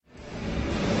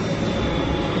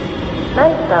成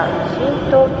田新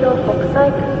東京国際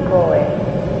空港へ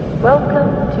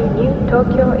Welcome to New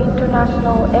Tokyo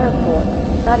International Airport,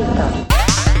 Narita.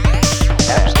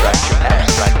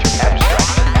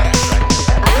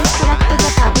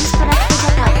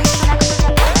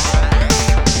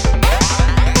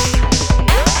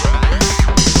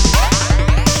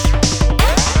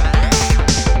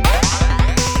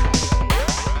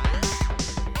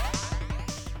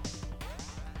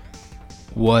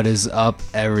 What is up,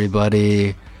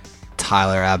 everybody?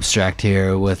 Tyler Abstract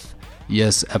here with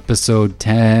episode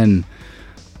 10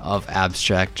 of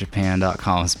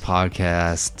AbstractJapan.com's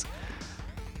podcast,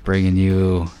 bringing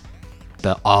you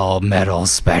the all metal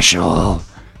special.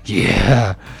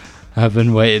 Yeah, I've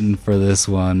been waiting for this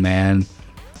one, man.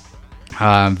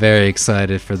 I'm very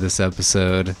excited for this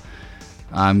episode.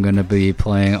 I'm gonna be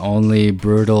playing only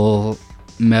brutal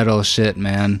metal shit,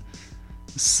 man.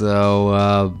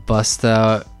 So bust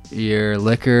out your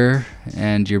liquor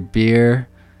and your beer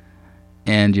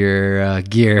and your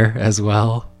gear as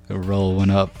well. Roll one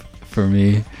up for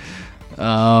me.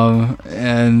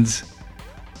 And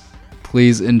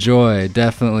please enjoy.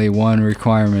 Definitely one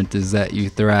requirement is that you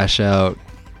thrash out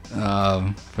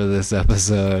for this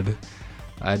episode.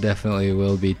 I definitely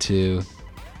will be too.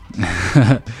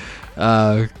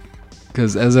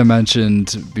 Because as I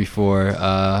mentioned before,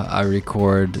 I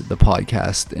record the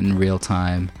podcast in real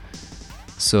time.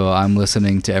 So I'm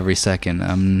listening to every second.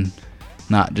 I'm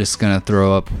not just going to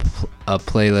throw up a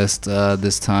playlist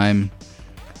this time.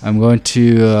 I'm going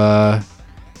to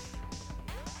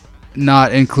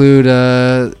not include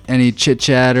any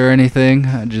chit-chat or anything.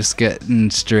 I'm just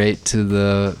getting straight to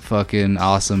the fucking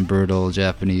awesome, brutal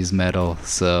Japanese metal.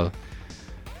 So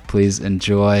please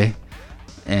enjoy.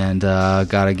 And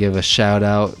gotta give a shout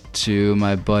out to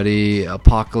my buddy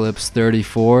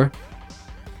Apocalypse34,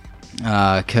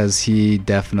 because he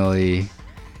definitely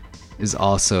is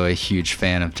also a huge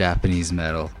fan of Japanese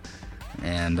metal,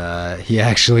 and he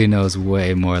actually knows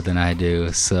way more than I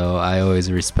do, so I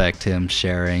always respect him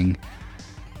sharing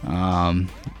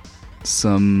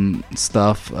some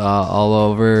stuff all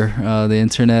over the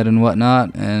internet and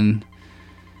whatnot. And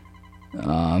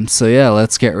so yeah,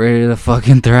 let's get ready to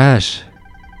fucking thrash.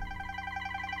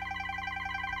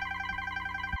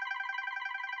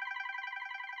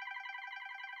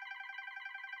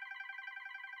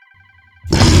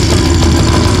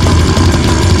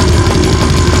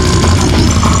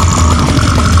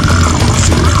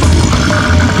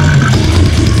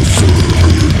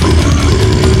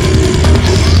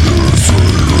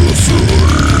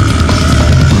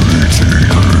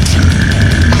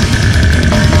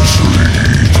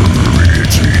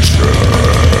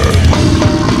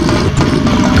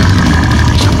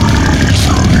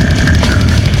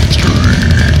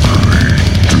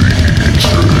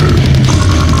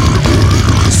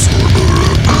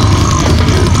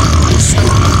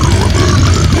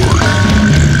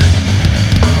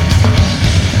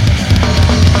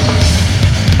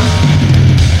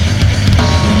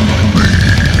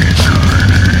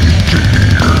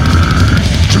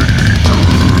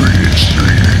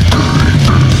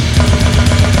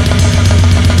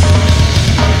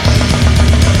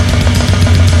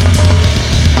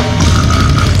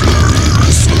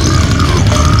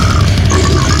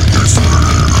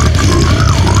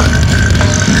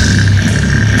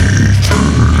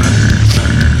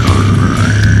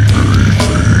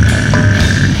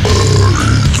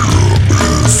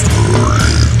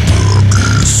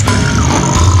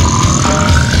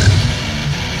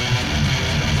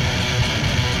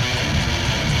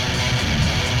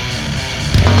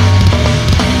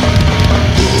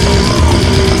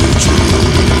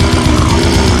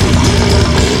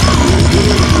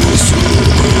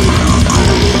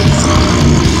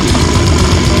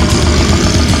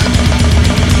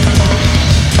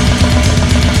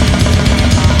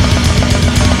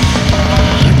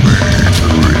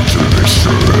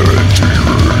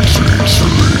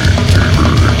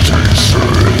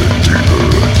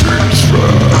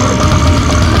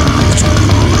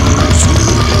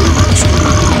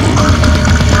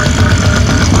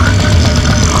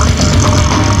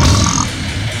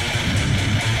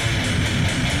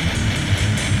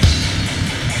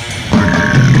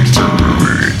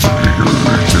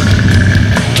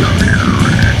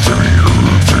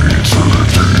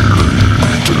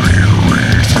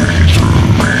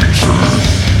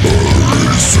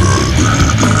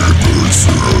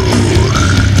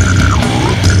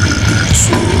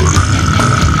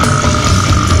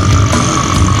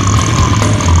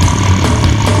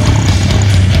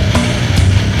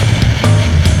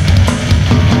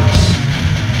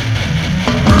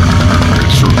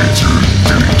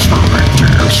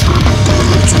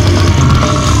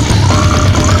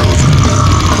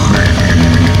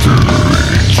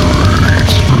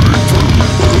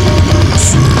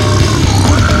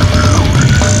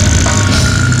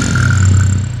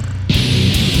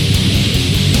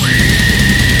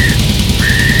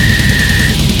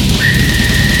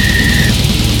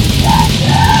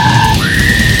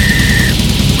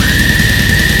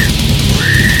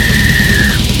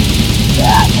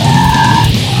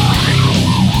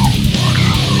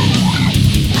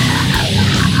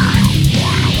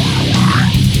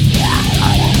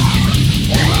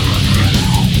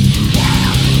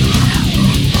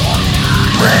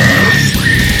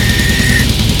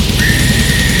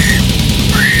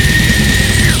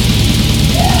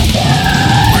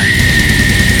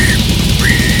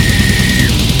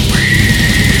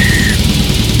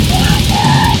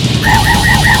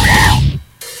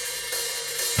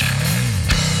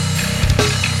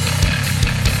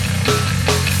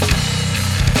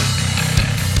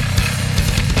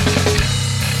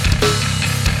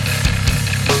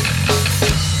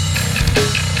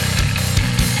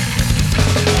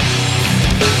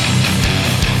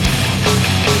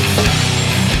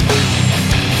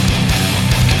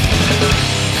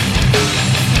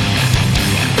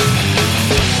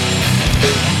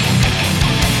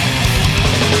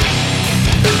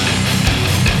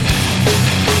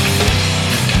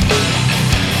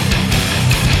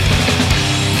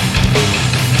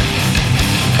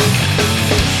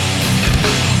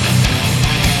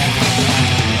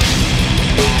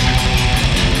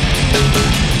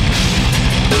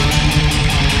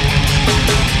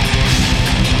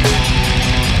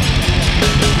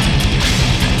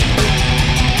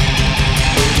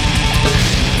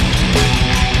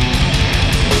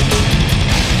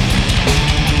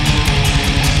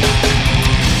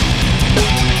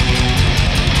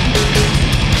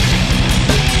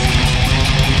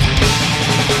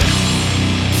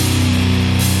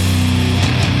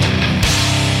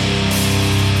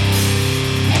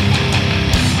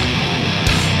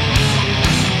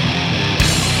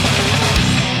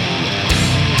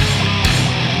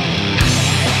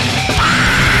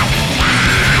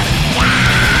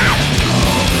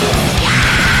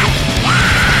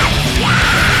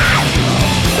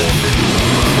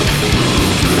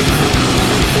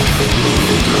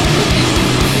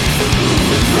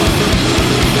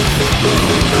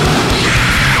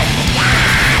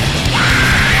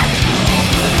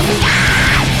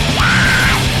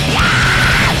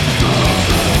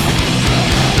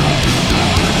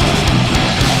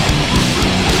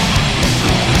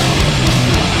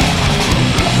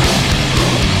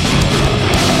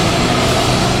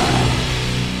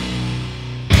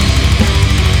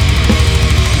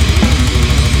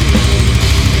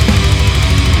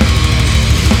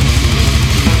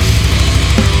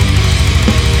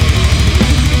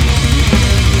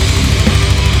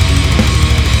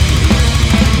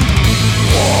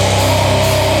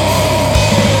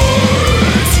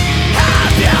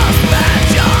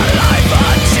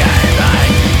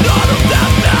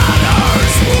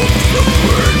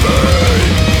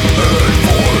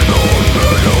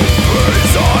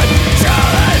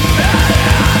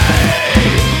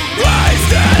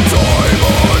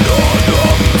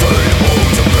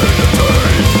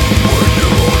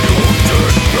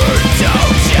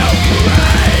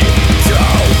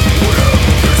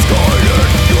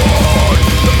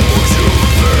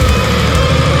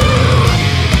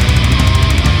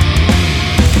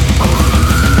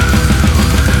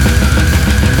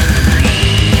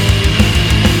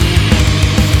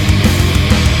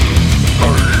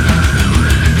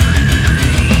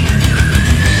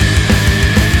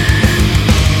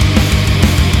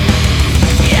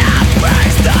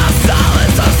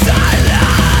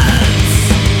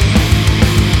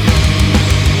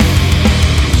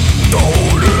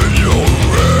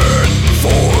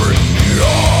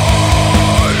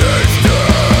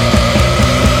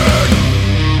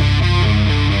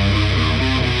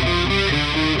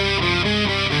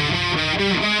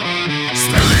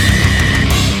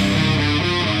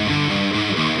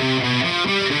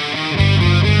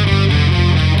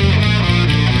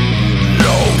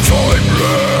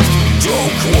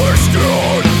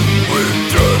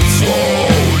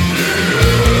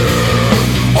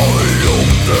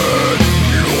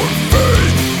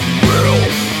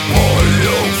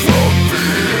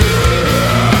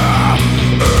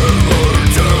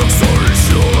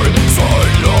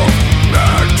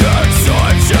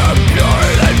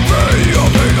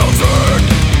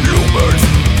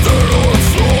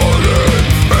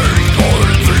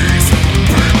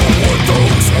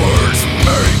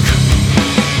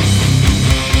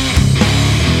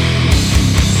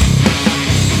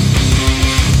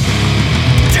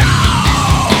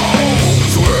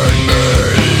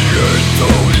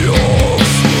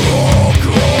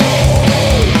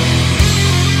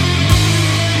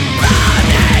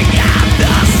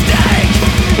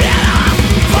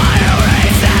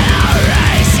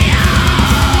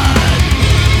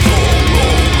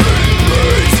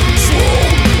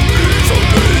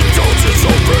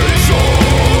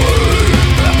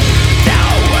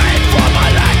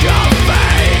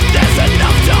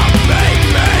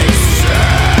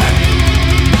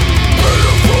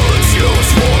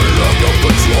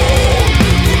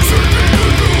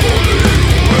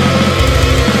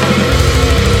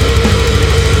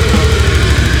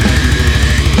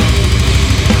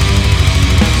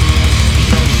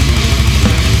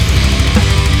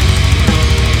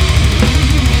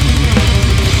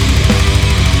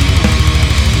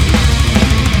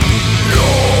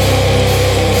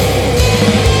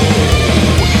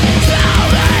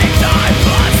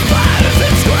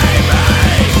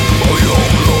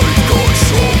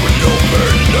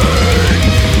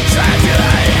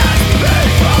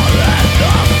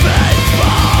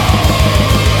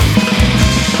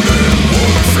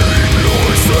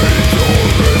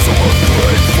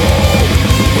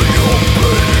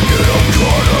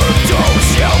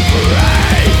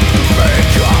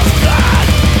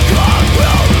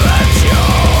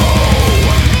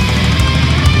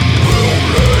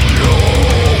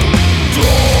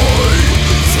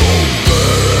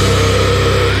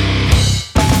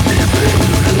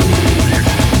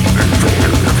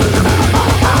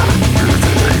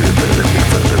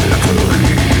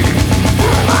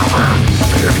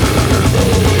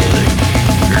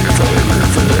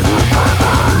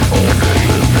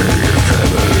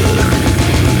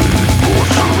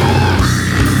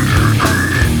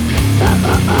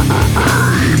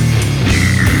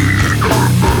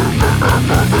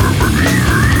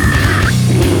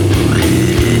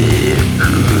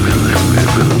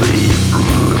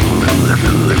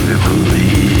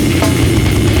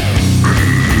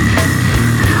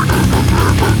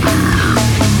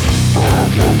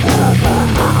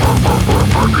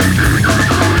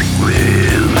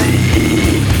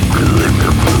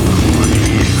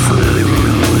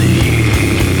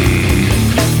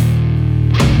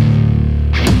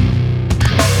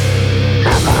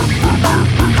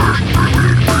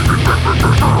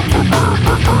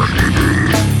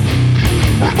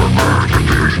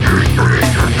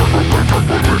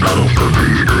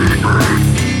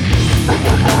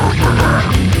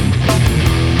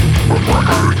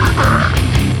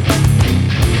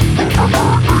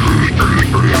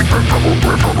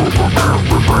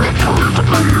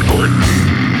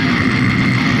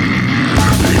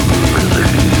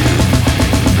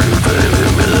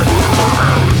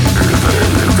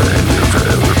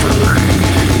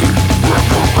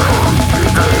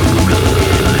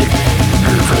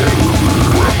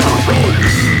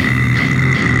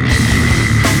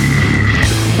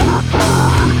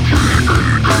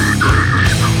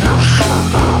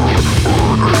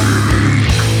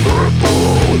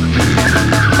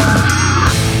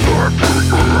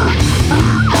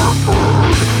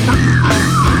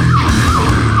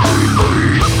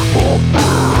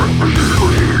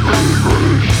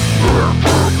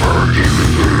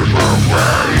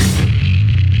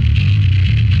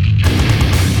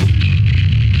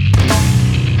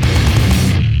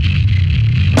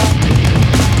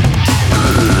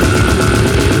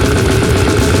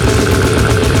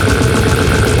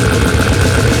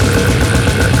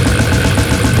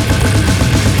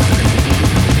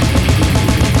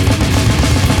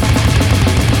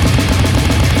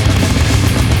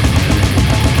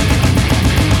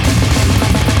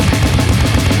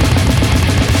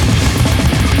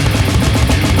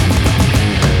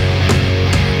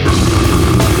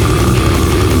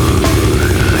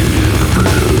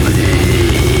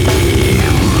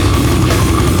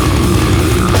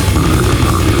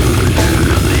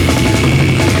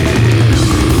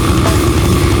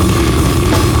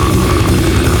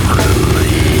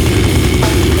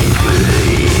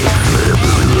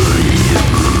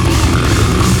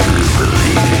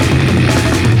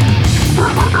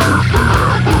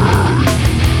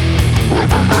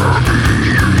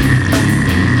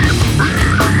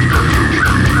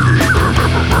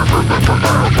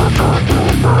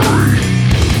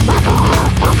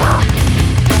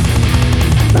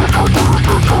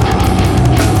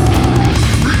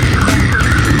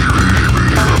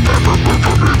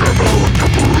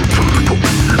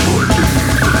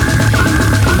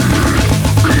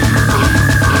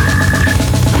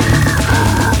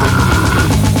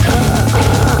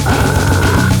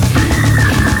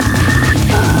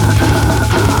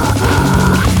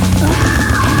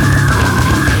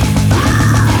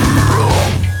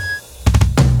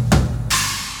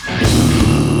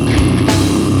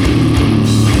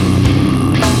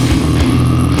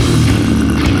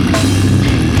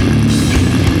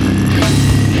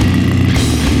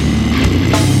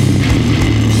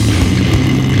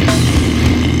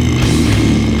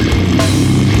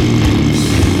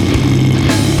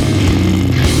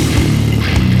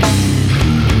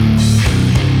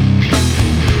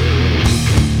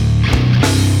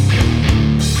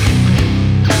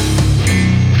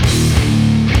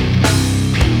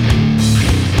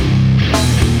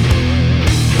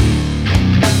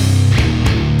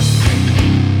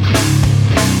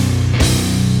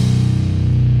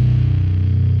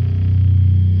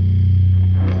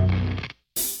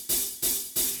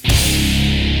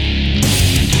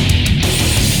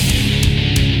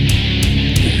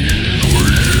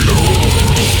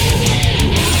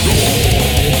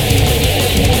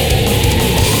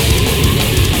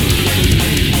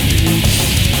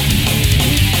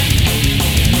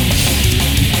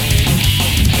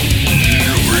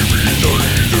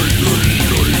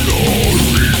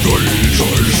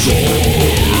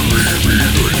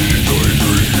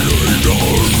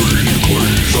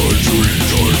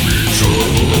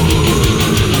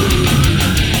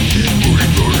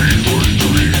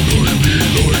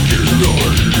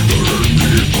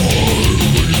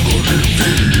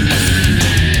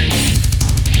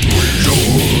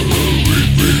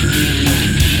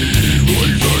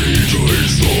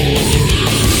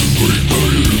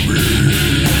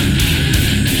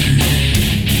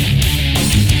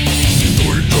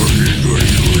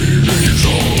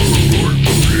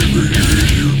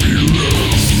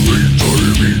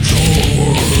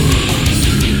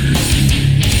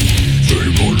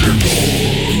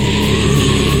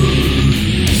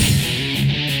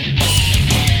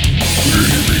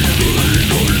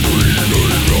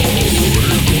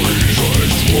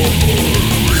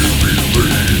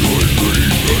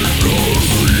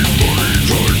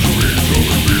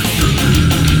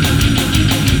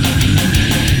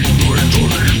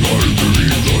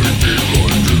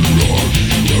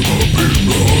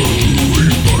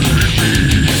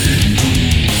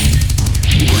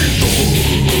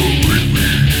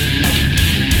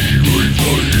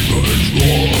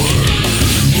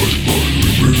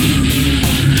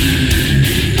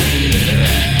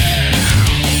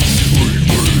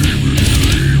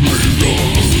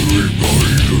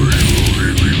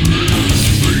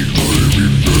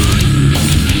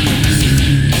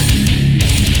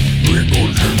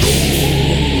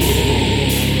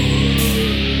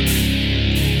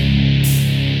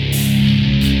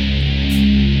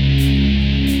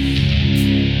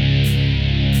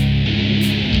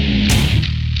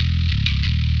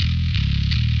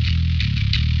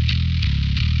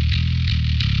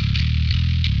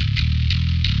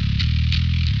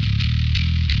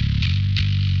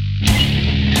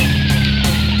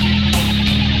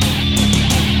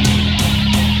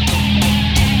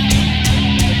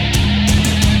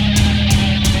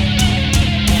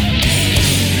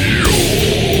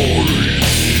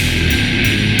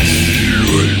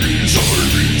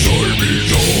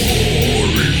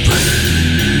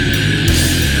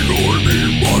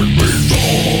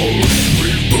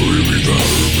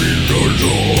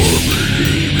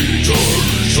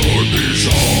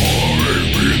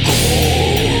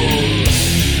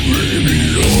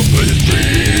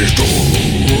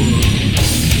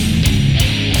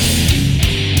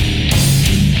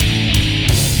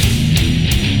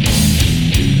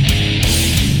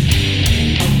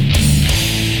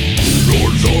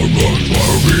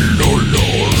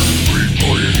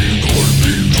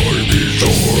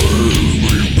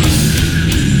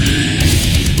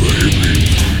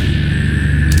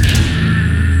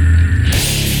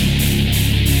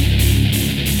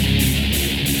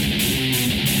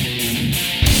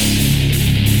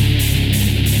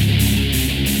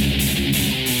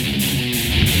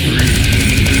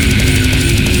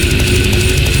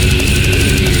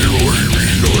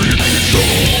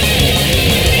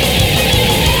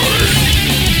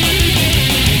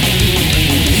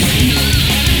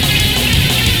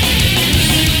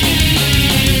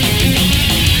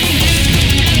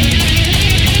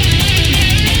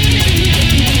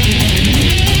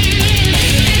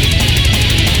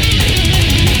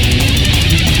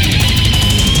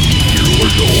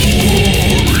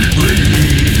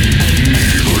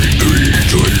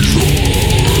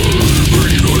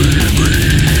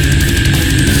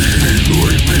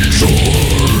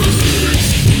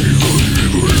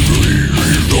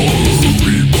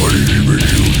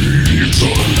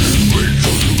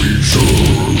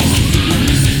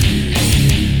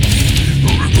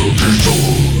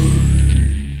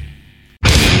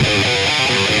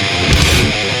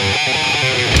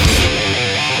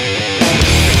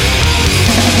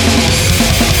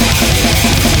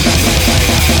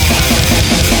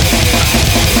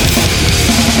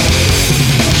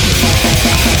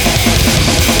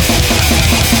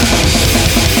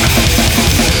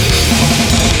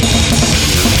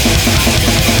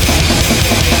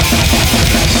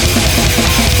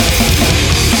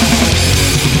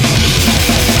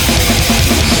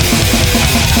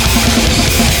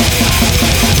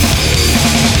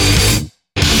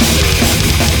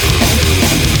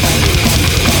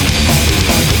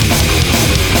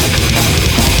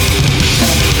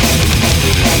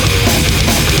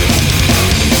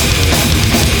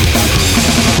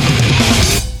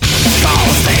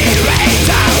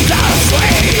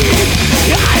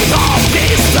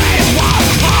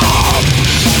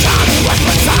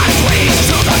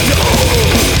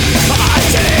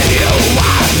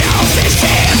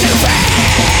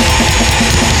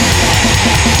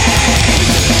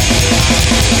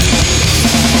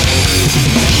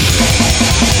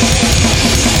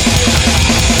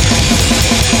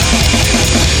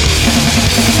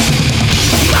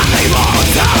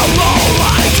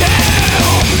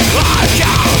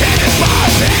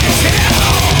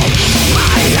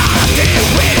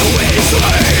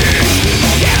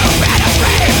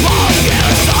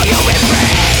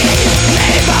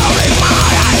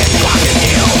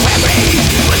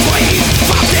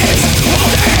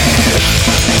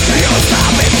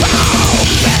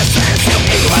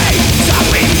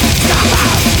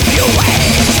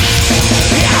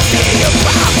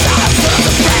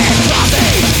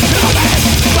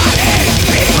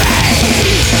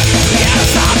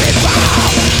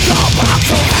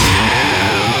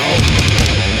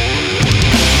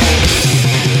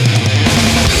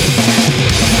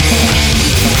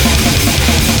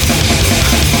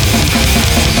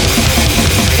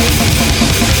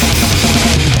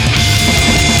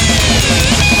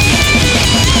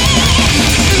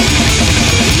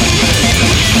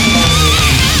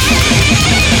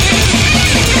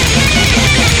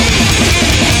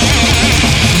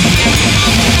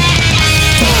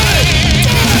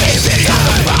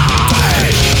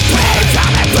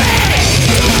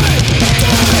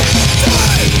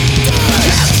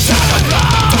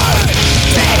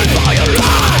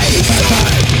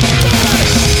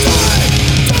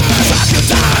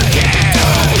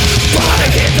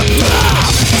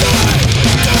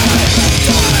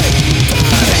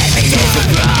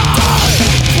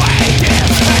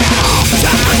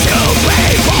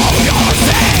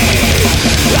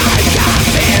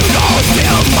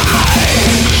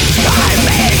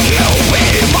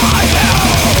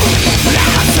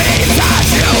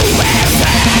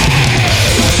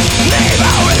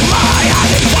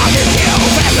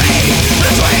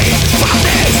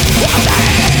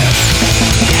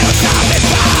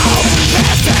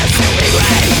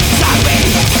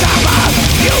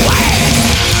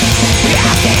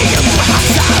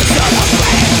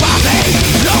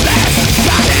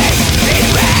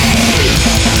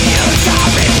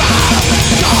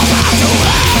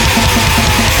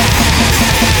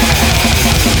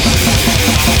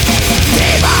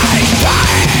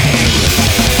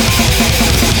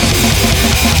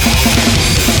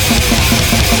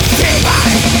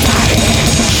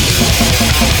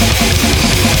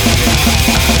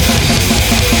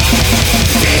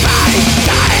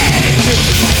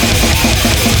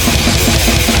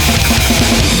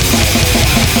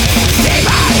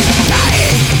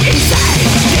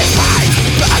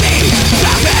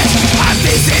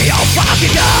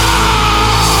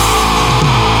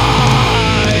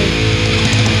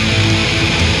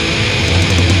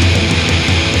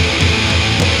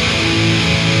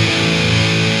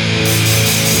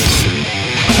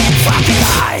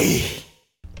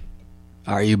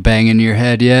 Are you banging your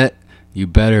head yet? You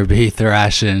better be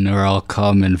thrashing or I'll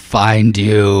come and find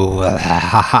you.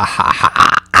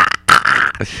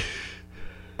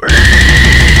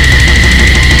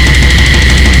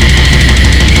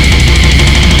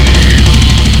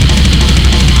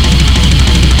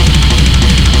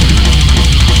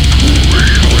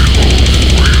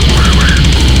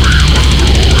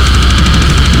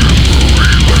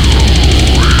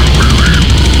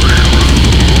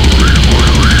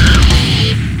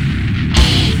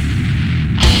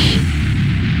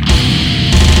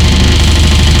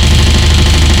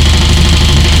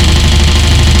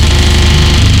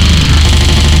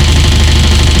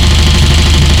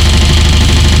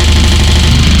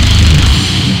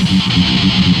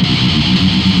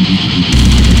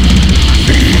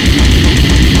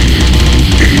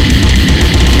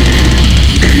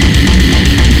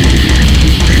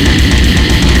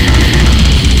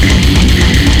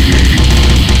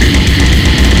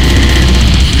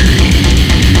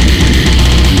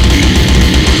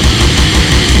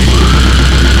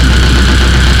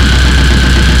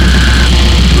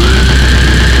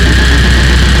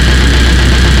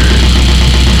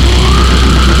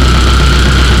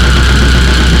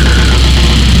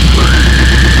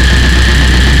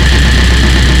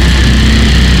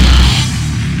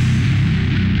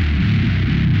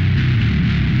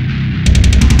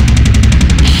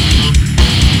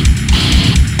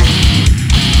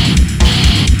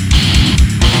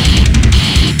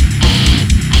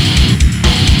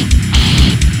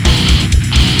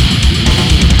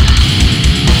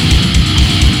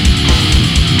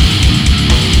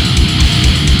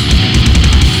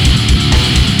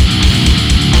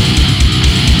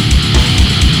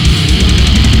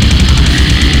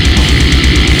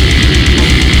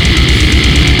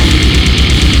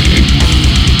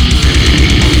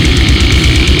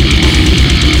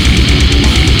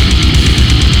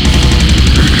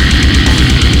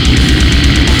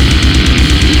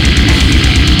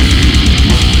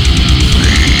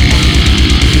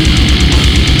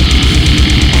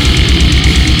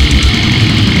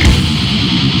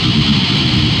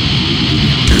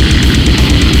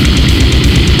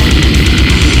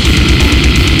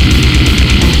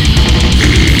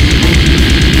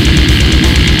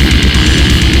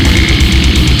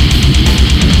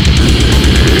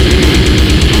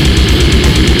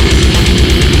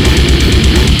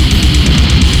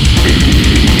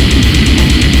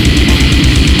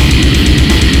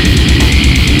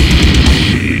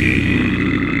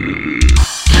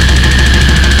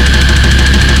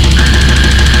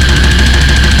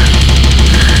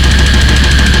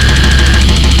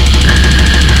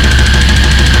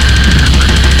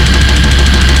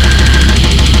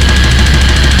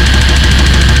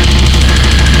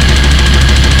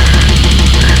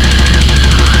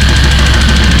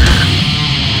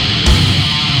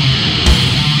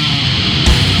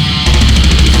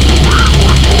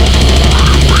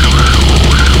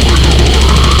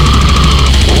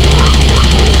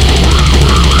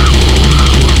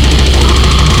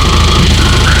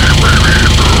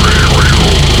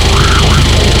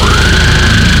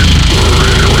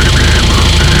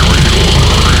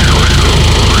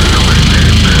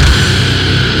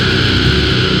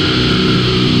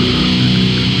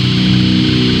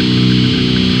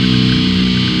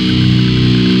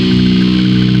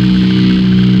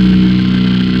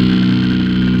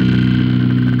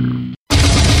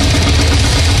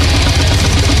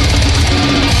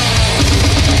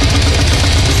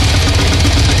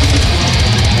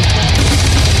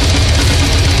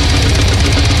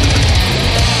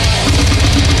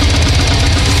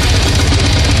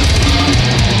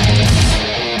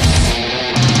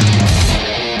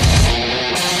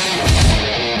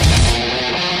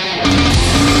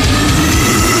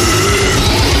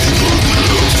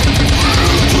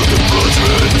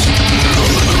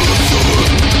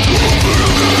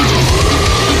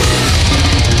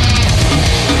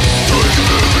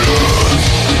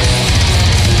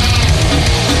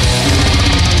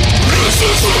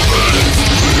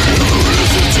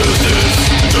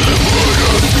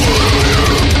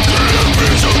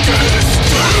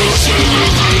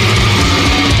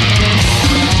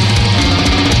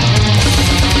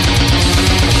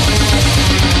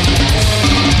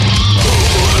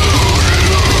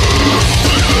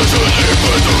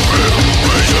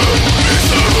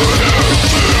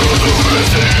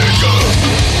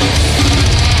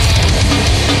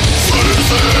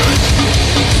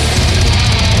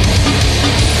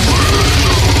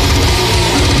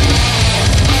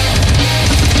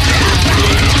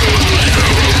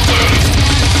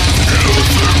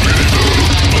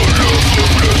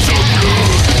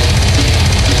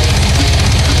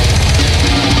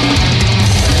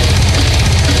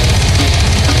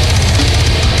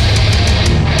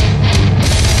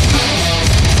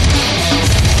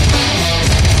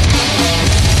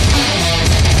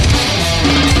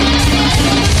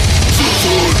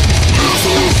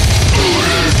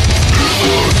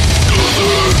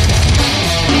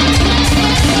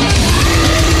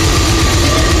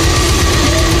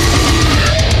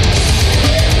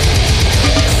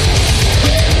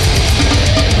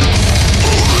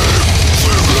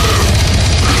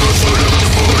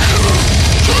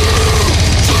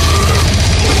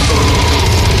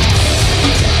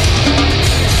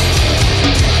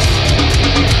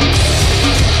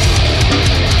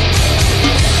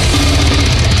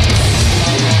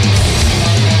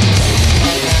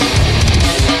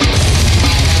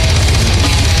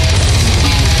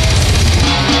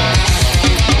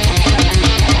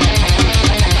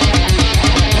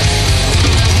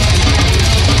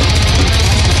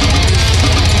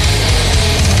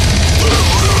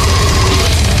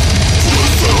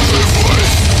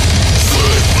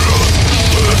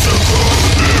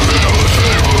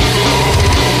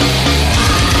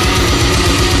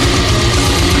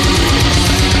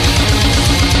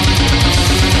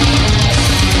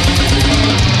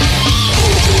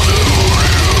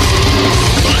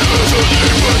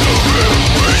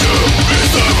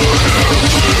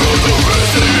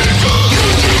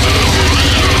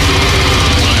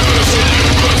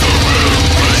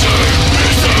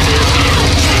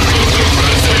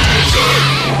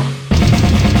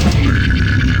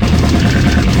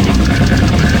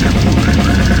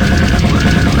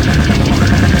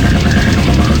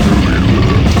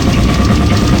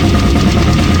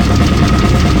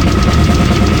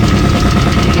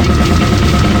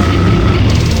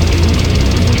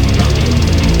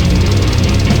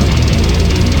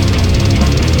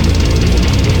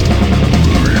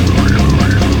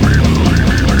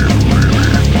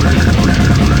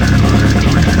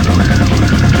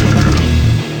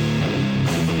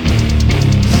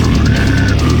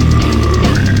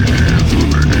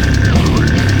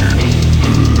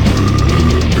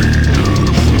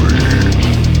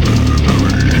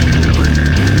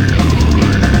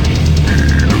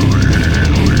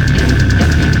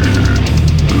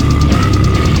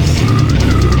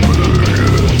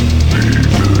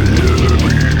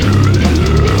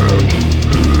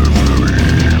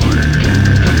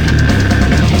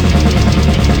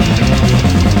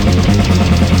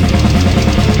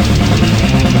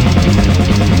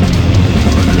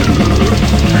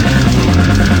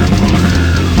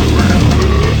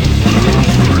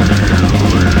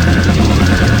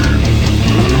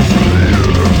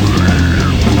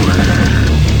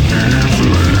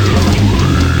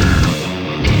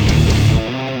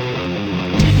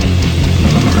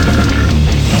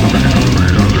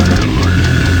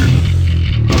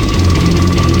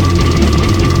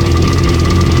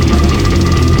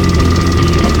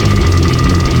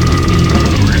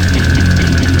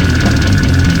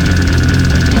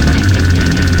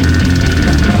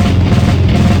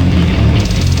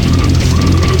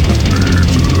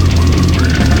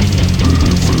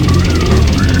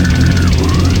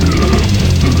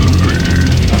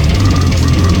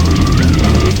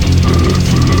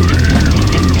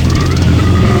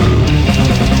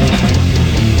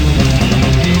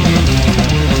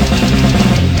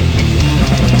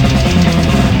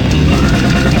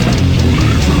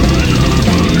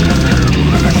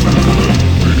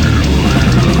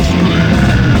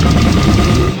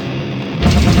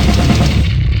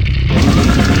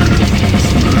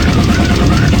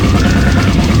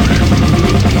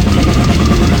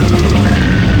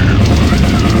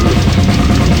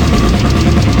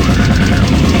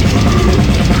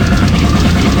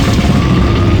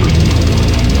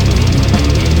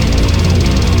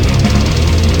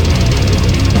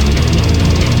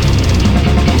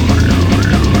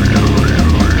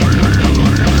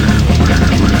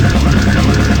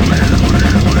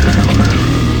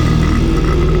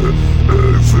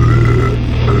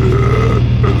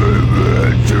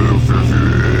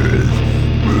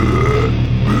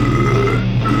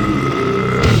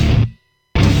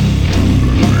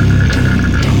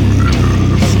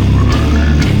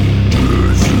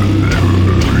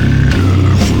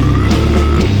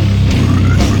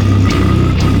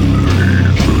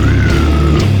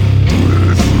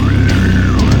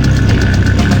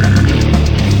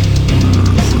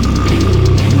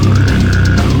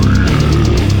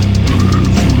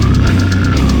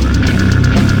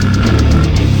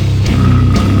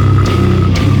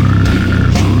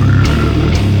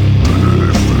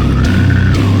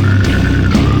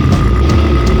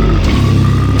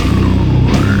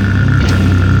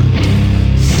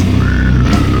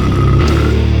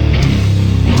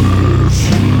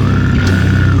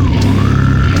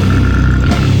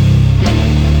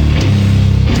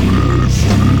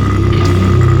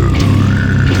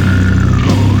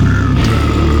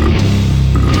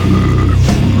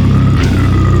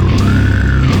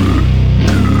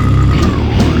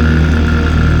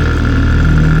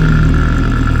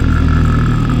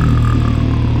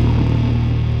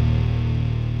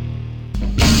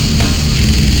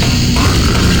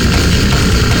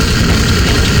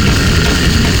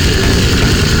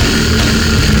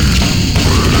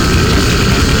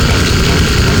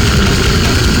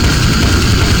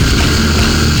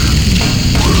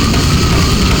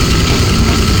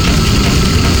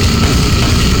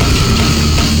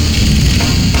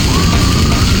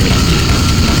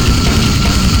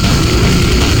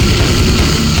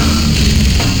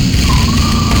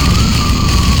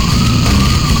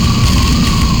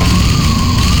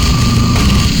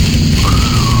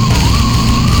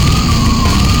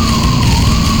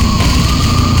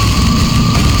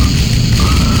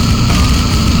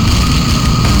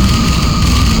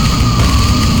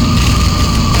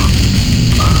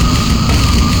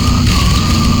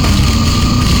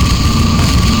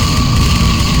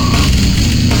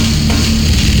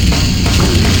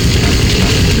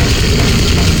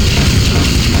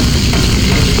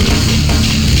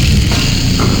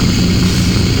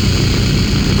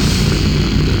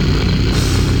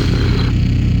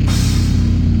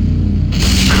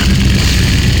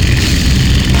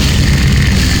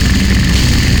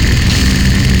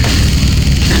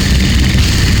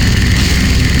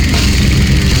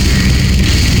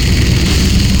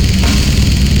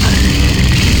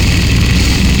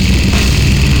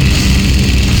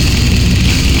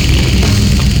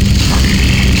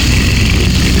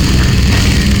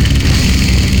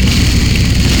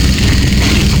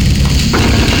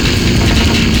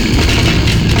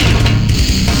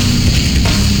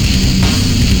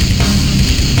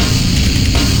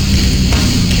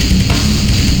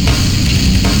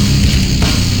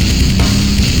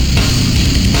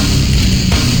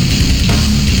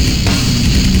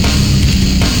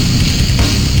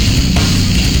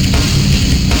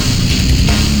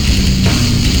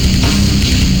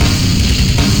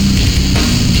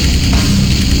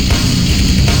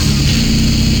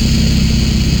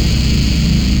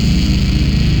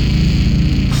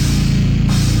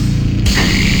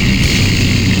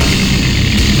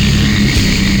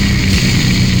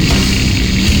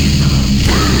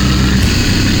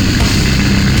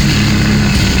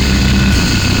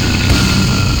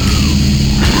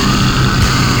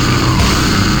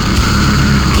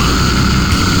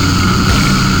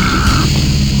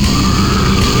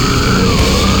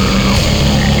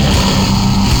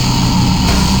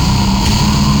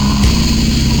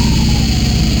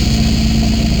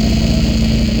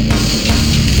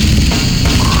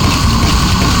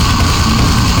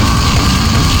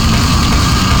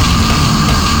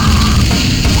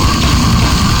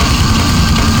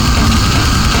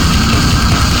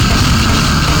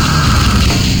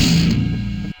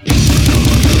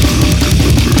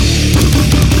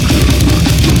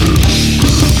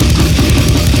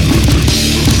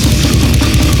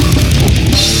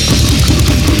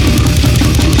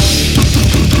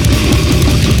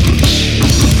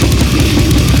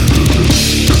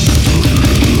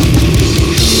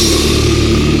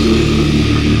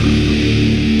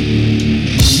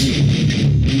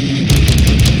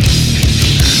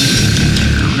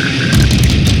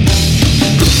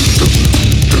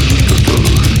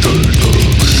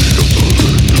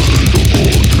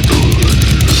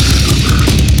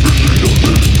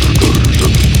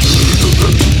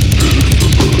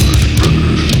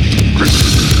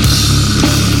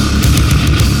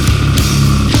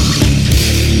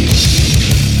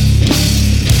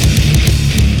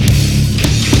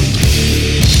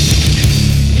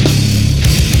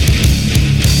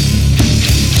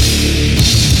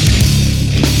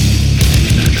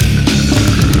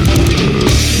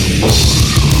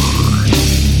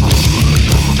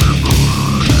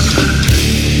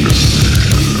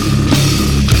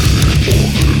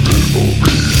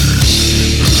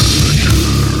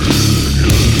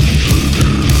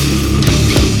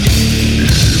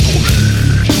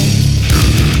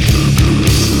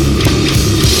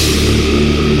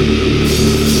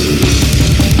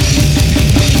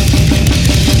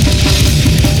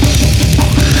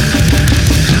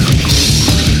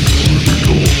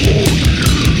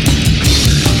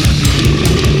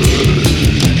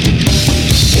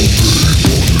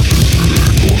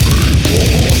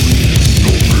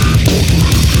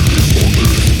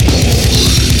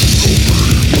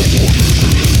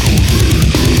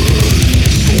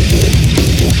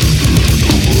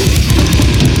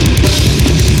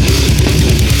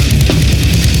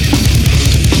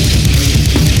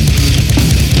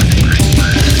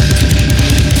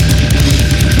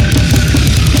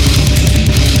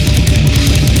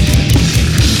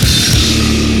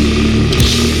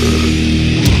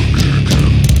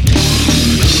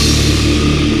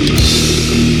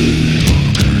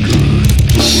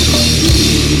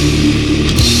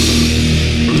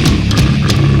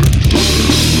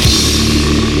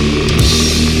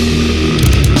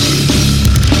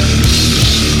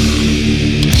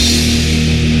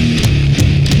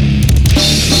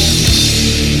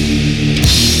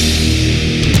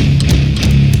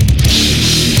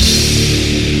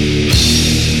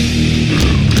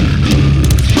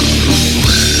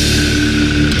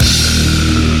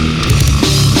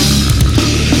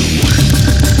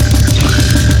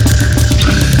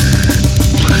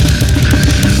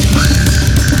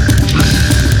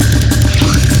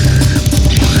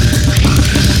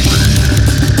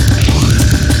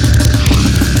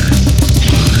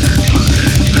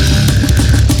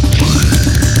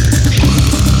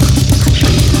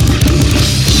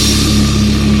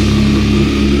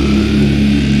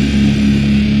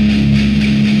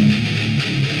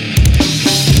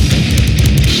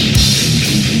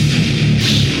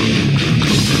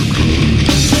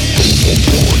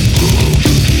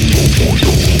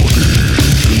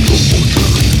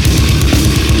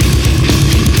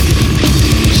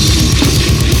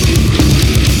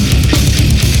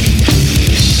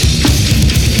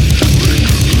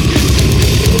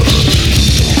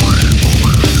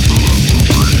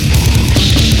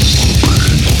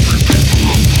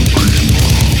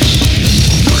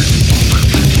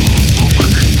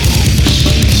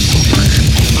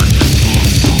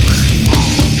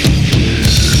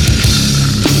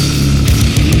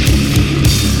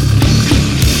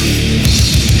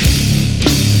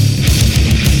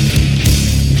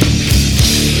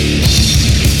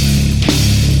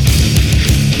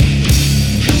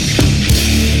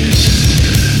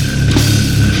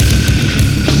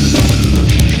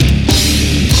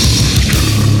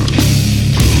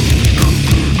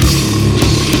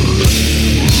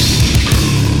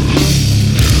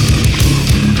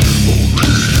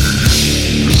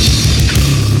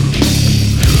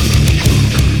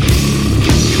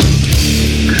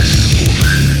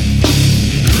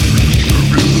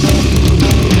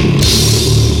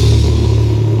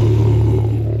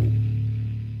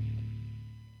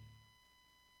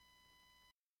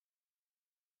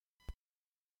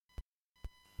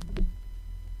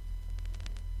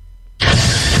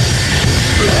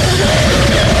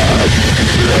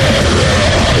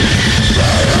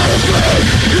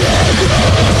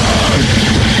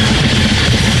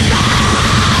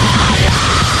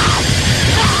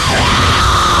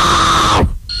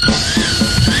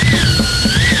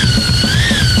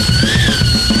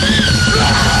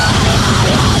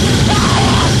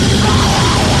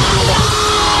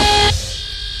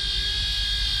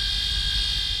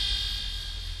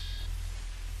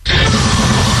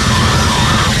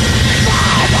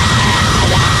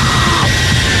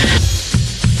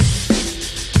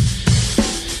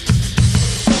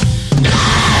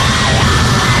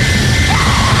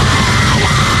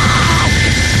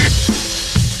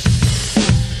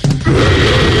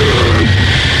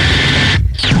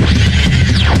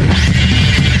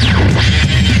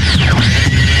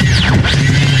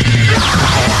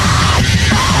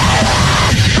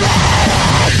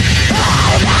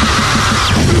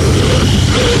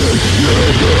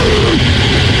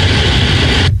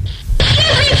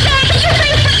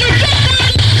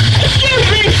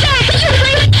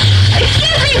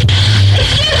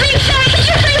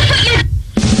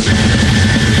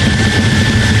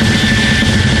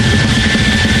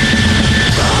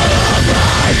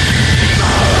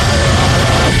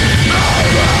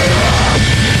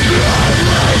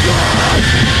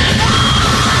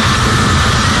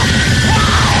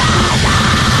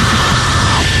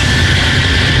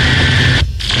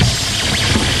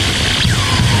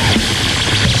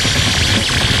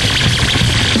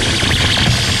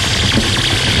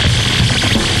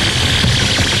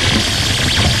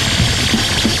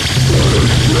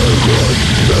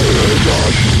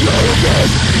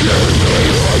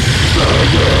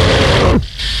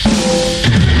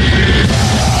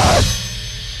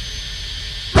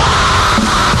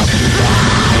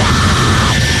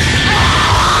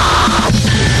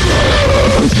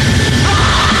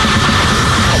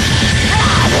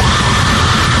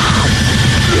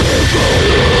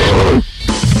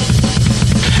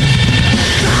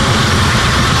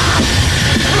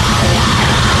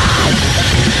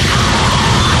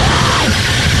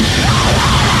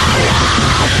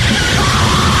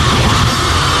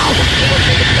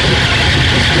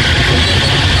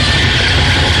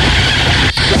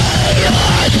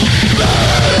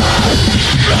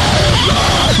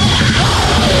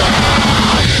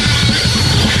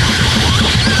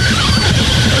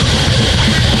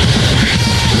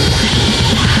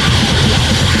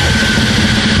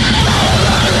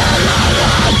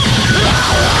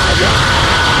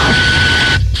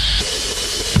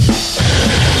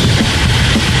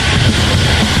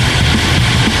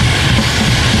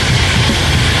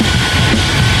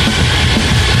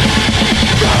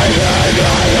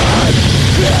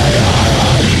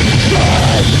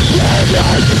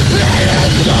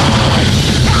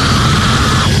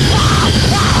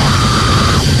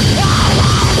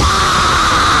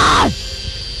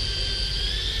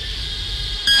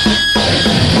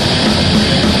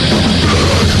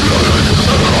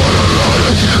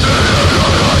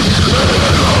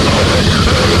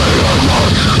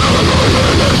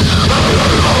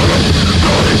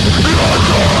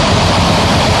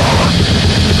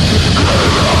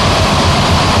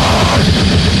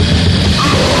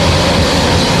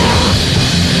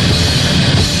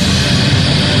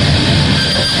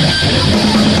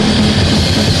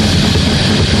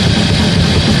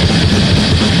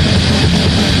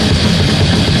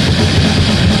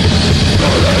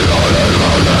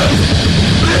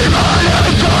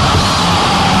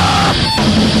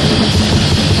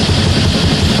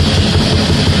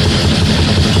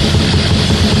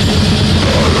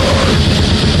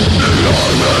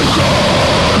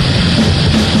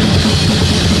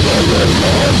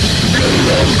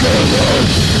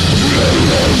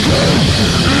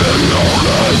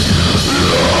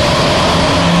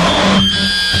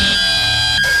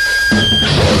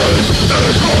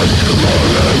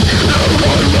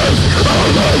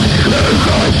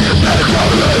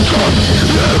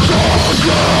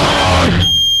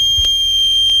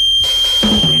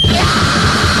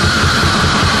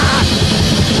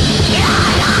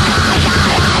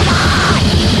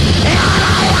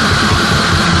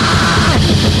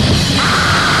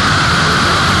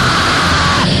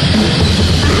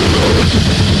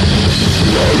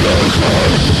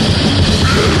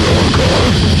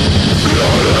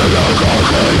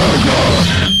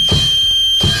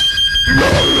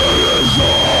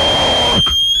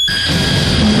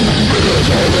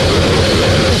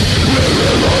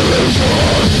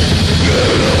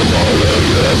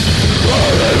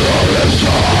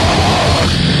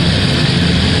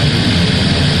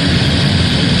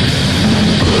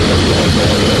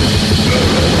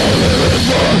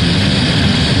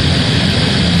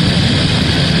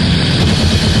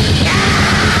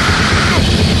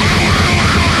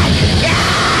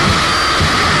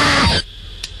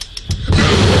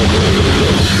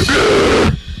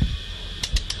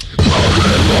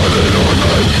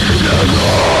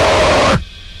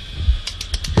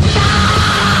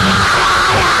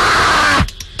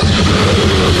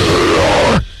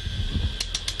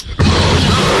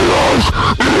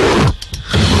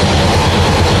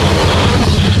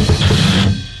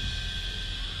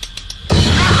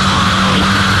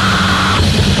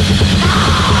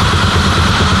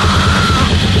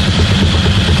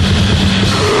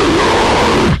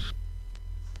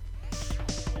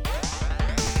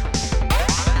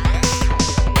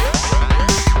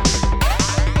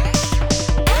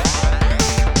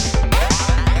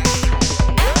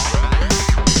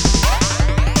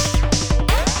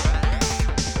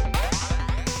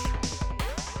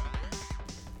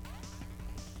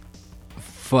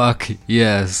 Fuck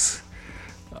yes.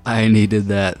 I needed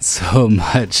that so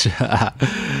much.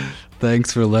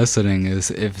 Thanks for listening.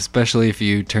 Especially if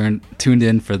you tuned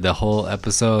in for the whole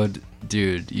episode,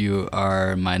 dude, you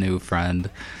are my new friend.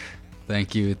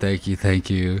 Thank you.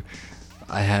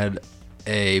 I had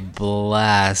a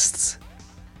blast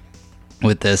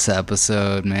with this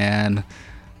episode, man.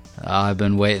 I've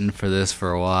been waiting for this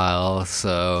for a while,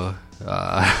 so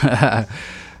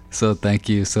so thank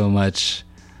you so much.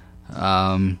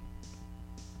 I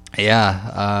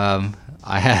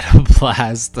had a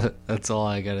blast. That's all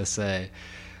I gotta say.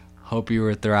 Hope you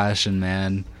were thrashing,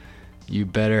 man. You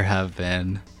better have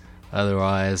been.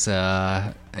 Otherwise,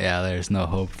 there's no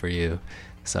hope for you.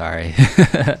 Sorry.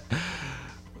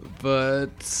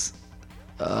 But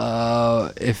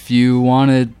if you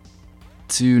wanted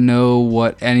to know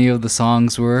what any of the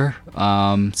songs were,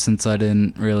 since I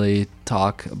didn't really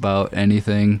talk about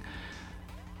anything,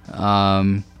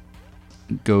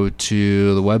 go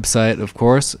to the website, of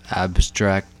course,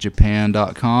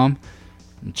 abstractjapan.com,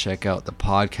 and check out the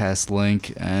podcast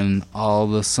link and all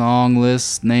the song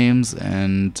list names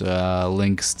and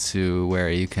links to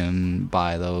where you can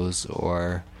buy those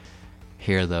or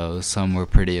hear those. Some were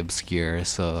pretty obscure,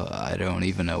 so I don't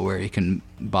even know where you can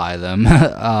buy them.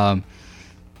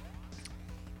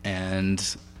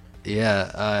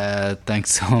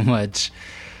 Thanks so much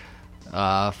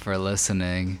for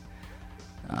listening.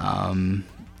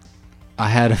 I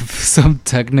had some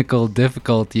technical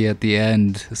difficulty at the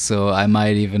end, so I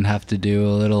might even have to do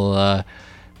a little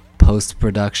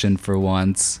post-production for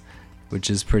once, which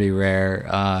is pretty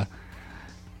rare.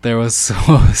 There was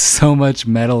so much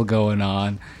metal going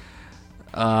on.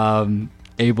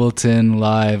 Ableton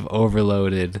Live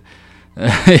overloaded.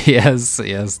 Yes,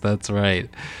 that's right.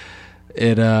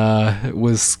 It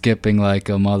was skipping like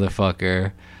a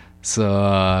motherfucker.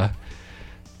 So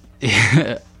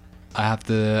I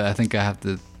think I have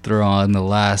to throw on the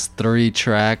last 3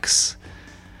 tracks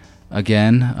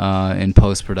again in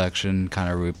post-production, kind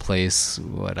of replace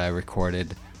what I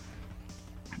recorded.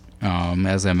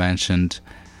 As I mentioned,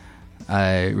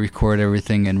 I record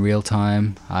everything in real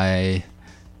time. I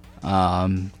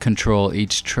control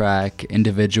each track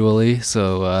individually,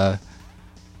 so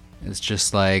it's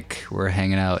just like we're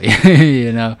hanging out,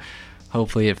 you know.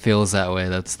 Hopefully it feels that way.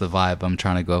 That's the vibe I'm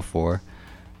trying to go for.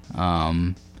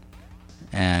 And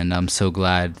I'm so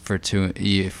glad for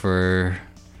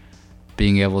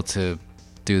being able to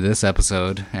do this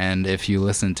episode. And if you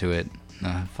listen to it,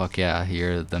 fuck yeah,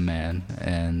 you're the man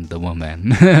and the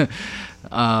woman.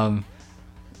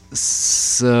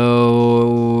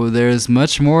 So there's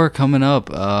much more coming up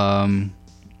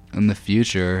in the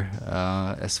future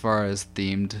as far as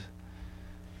themed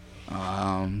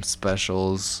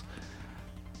specials.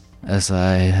 As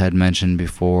I had mentioned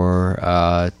before,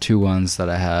 2 ones that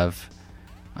I have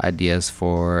ideas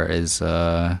for is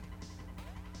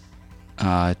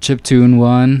chiptune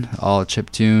one, all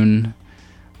chiptune,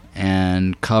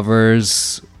 and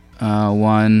covers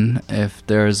one. If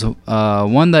there's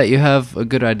one that you have a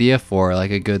good idea for, like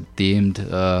a good themed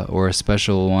or a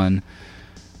special one,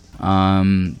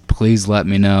 please let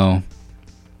me know.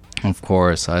 Of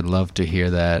course, I'd love to hear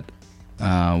that,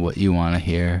 what you want to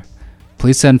hear.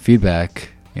 Please send feedback,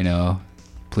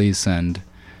 please send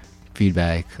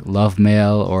feedback, love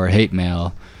mail or hate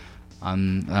mail.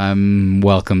 I'm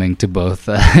welcoming to both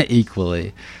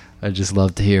equally. I'd just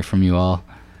love to hear from you all.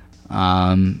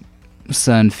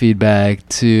 Send feedback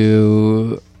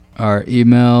to our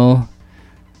email,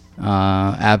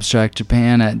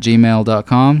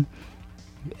 abstractjapan@gmail.com,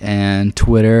 and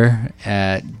Twitter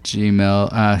at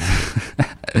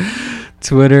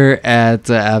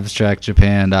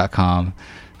abstractjapan.com.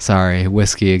 Sorry,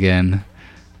 whiskey again.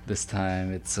 This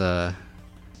time it's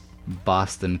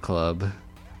Boston Club.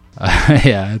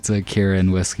 Yeah, it's a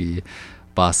Kirin whiskey,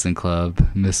 Boston Club.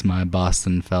 Miss my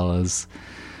Boston fellas.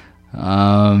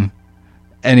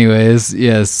 Anyways,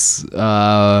 yes.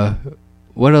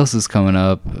 What else is coming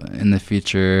up in the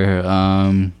future?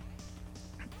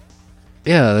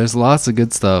 Yeah, there's lots of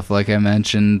good stuff. Like I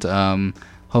mentioned,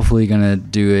 hopefully gonna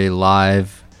do a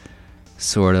live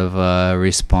sort of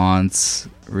response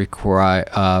recorded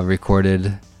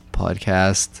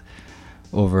podcast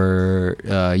over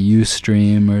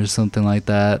Ustream or something like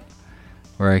that,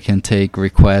 where I can take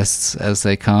requests as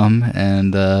they come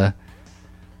and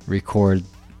record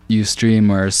Ustream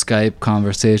or Skype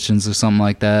conversations or something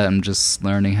like that. I'm just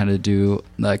learning how to do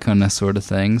that kind of sort of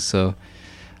thing. So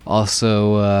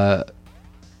also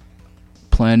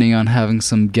planning on having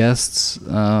some guests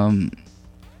on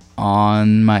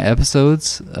my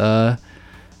episodes.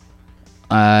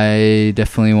 I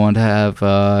definitely want to have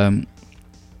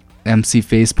MC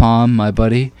Facepalm, my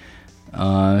buddy.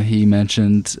 He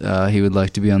mentioned he would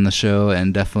like to be on the show,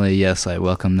 and definitely, yes, I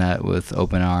welcome that with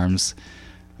open arms.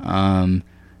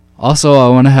 Also, I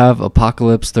want to have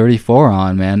Apocalypse 34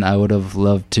 on, man. I would have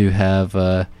loved to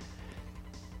have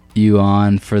you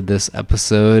on for this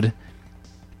episode.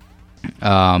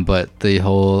 But the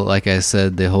whole, like I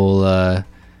said, the whole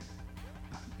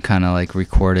kind of like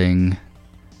recording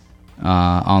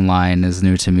online is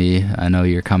new to me. I know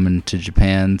you're coming to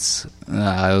Japan.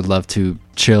 I would love to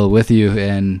chill with you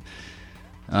and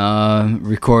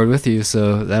record with you,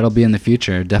 so that'll be in the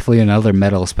future. Definitely another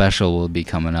metal special will be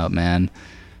coming up, man.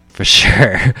 For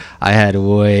sure. I had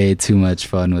way too much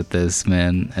fun with this,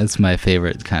 man. It's my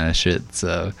favorite kind of shit,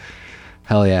 so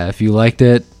hell yeah. If you liked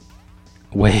it,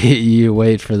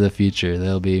 wait for the future.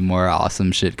 There'll be more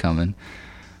awesome shit coming.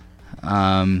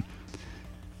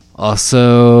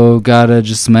 Also gotta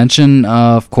just mention,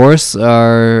 of course,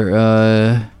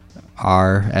 our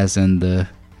as in the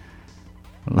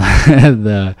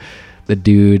the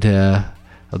dude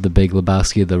of the Big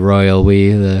Lebowski, the royal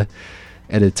we, the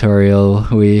editorial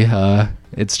we,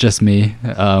 it's just me.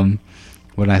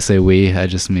 When I say we, I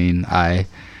just mean I.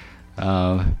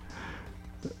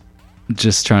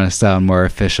 Just trying to sound more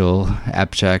official.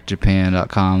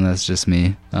 AbstractJapan.com, that's just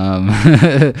me.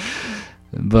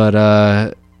 But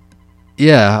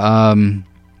yeah,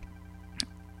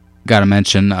 gotta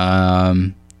mention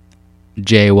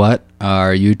JWhat,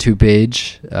 our YouTube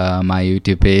page, my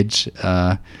YouTube page,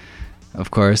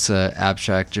 of course,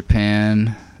 Abstract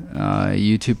Japan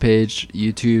YouTube page,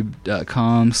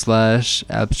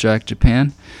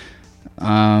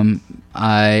 youtube.com/AbstractJapan.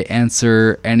 I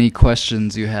answer any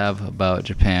questions you have about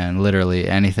Japan. Literally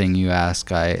anything you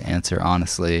ask, I answer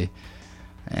honestly,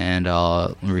 and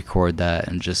I'll record that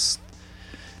and just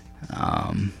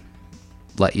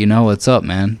let you know what's up,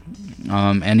 man.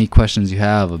 Any questions you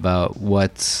have about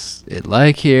what's it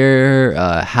like here,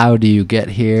 how do you get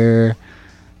here,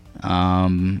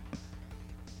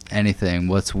 anything,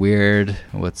 what's weird,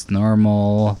 what's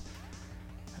normal,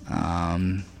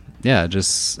 yeah,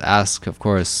 just ask, of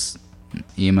course.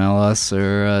 Email us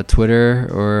or Twitter,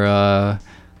 or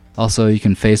also you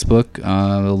can Facebook.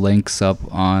 The link's up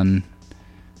on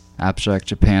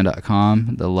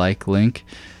abstractjapan.com, the like link.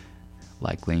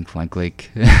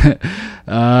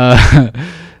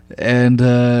 And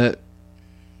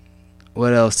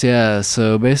what else? Yeah,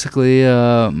 so basically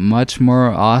much more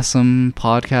awesome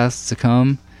podcasts to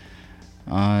come.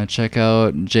 Check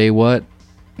out JWhat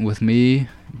with me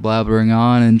blabbering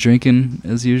on and drinking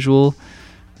as usual.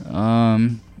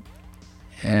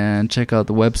 And check out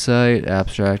the website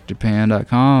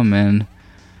abstractjapan.com, and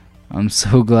I'm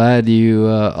so glad you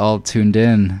all tuned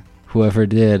in, whoever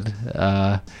did,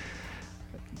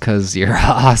 cause you're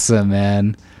awesome,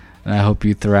 man, and I hope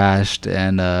you thrashed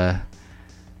and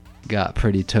got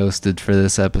pretty toasted for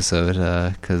this episode,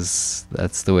 cause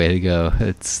that's the way to go.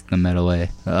 It's the metal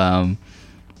way.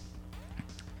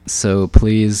 So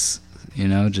please,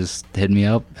 just hit me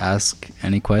up, ask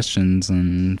any questions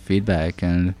and feedback,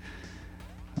 and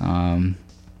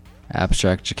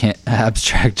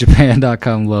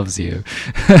AbstractJapan.com loves you.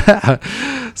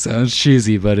 Sounds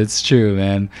cheesy, but it's true,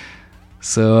 man.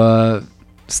 So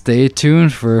stay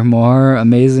tuned for more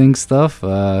amazing stuff.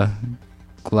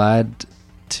 Glad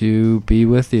to be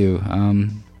with you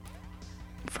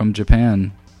from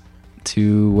Japan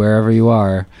to wherever you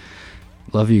are.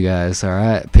 Love you guys. All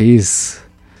right, peace.